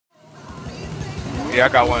Yeah, I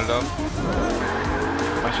got one of them.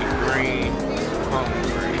 My shit green.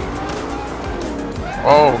 Green.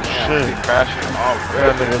 Oh Yeah, shit. he's crashing. Oh,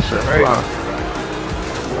 That nigga said fuck.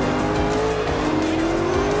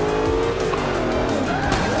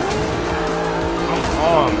 Come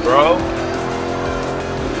on, bro.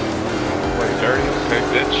 Wait, dirty? Okay,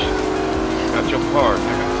 bitch. Got your car,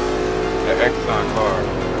 nigga. That Exxon car.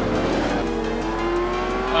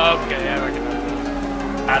 Okay, I recognize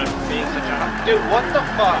this. Out of being such a... Dude, what the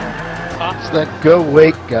fuck? Huh? It's that Go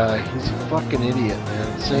Wake guy. He's a fucking idiot,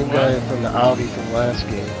 man. Same guy from the Audi from last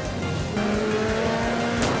game.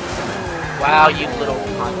 Wow, you little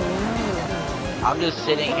cunt. I'm just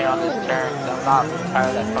sitting here on this turn because I'm not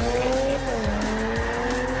tired of that fucker hitting me.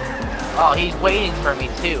 Oh, he's waiting for me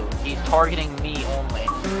too. He's targeting me only.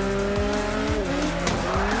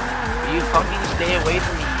 Will you fucking stay away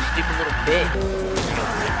from me, you stupid little bitch?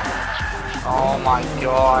 Oh my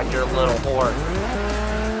god, you're a little whore.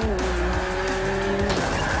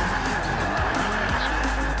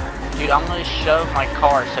 Dude, I'm gonna shove my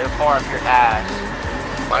car so far up your ass.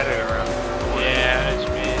 Light it around. Yeah, it's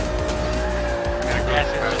me. Yes,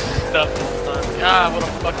 it's just stuffed all the time. God, what a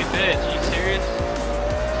fucking bitch. Are you serious?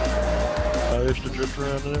 Tires to drift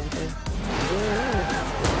around and everything.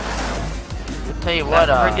 Tell you what,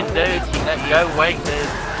 freaking dude, Go Wake, dude.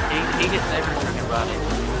 He just never freaking about it.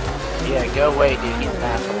 Yeah, Go away, dude. He's an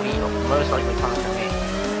asshole. He'll most likely come for me.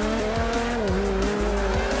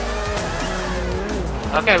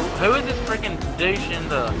 Okay, who is this freaking douche in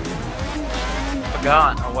the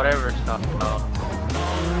Forgot or whatever it's talking about?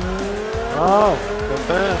 Oh, the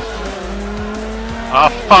best. Oh,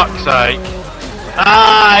 fuck's sake.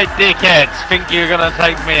 Ah, dickheads, think you're gonna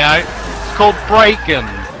take me out? It's called breaking.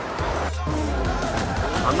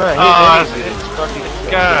 I'm not hitting anything. It's fucking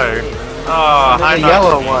Go. Oh, hit the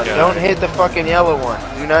yellow one. Don't hit the fucking yellow one.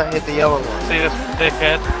 Do not hit the yellow one. See this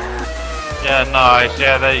dickhead? Yeah, nice.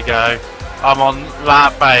 Yeah, there you go. I'm on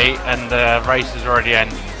lap 8 and the race is already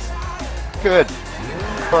ending. Good.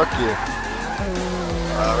 Fuck you.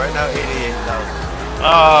 Right now 88,000.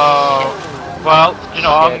 Oh, well, you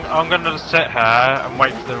know, I'm gonna sit here and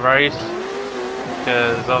wait for the race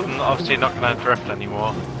because I'm obviously not gonna drift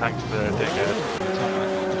anymore. Thanks to the dickhead.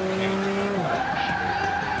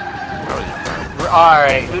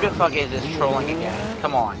 Alright, who the fuck is this trolling again?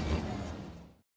 Come on.